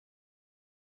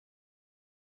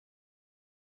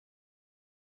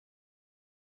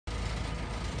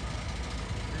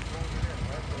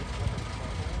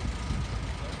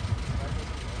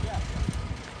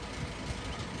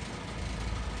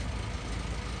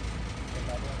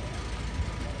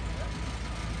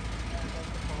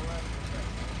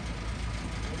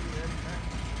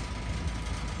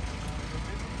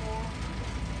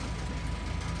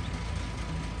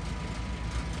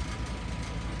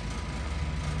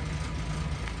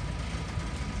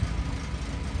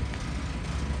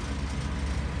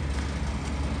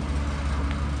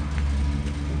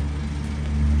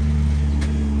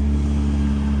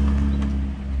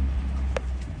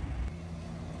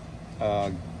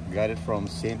Got it from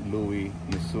St. Louis,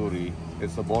 Missouri.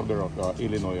 It's the border of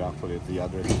Illinois, actually. It's the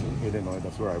address in Illinois.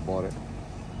 That's where I bought it.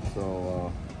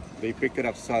 So they picked it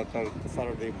up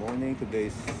Saturday morning.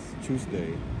 Today's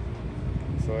Tuesday.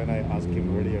 So when I asked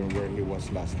him earlier where he was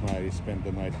last night, he spent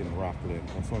the night in Rockland.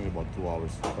 That's only about 2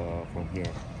 hours from here.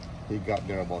 He got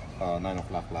there about 9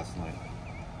 o'clock last night.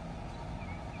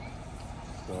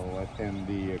 So and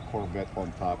the Corvette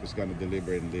on top is gonna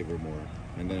deliver in Livermore,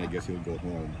 and then I guess he'll go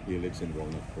home. He lives in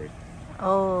Walnut Creek.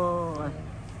 Oh.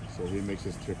 So he makes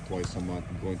his trip twice a month,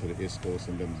 going to the East Coast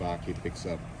and then back. He picks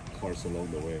up cars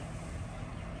along the way,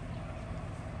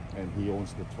 and he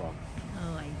owns the truck.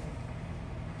 Oh, I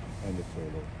And the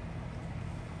trailer.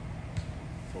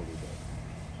 Fully that.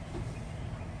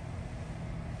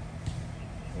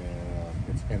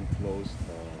 It's enclosed.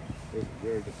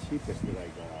 They're the cheapest that I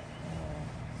got.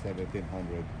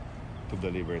 1,700 to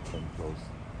deliver it enclosed.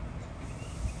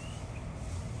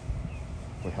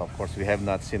 Well, of course, we have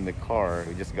not seen the car.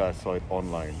 We just saw it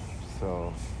online.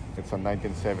 So it's a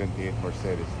 1978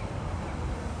 Mercedes.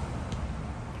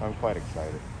 I'm quite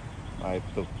excited. I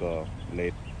took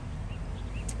late.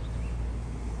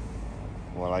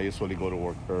 Well, I usually go to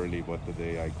work early, but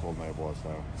today I called my boss.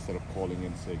 Instead of calling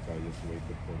in sick, I just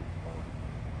waited for the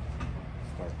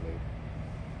start late.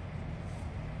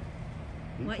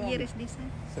 What year is this?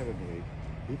 78.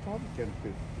 He probably can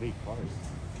fit 3 cars.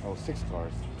 Oh, 6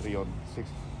 cars. 3 on 6.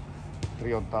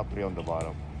 3 on top, 3 on the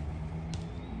bottom.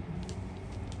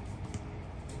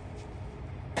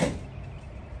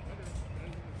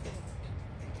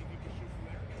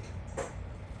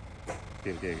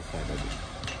 Kaya excited.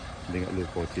 Hindi nga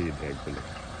lupo si drag pala.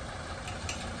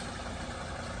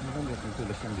 Maganda kung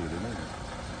tulas ng dito na yun.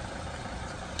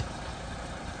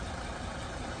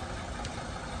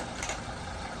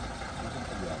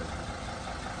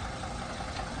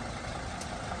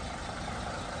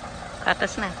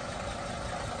 Katas na.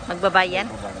 Magbabayan.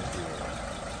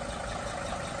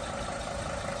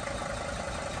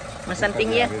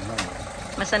 Masanting ya.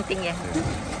 Masanting ya.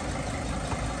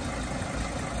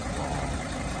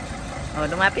 Oh,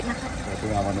 lumapit na ka. Ito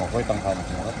nga man ako, itang kamas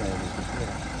mo ka.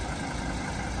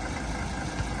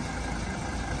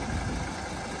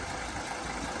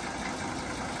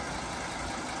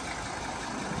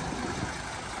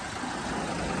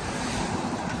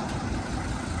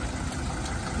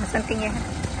 Masanting ya.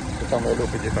 Itang may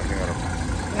lupit itang nangarap.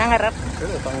 Nangarap? Ito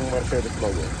itang Mercedes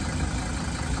logo.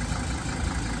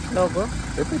 Logo?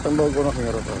 Ito itang logo na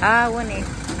nangarap. Ah, one eh.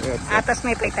 Atas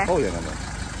may paita? Oh, yan naman.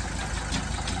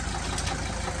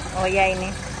 Oh, yeah, ini.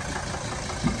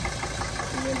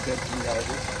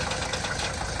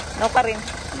 No pa rin.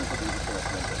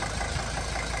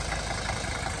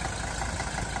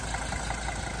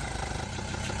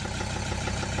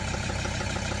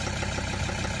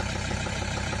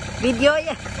 Video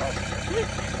ya.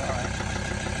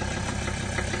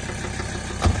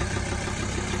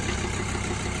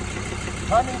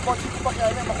 Haning kotse ko pa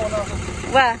kaya makuna ako.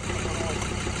 Wah.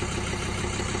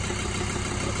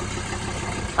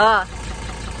 Oh.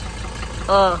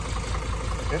 Oh.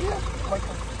 Seriya?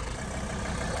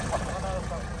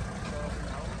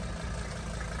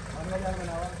 Ano nga yan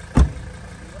manawan?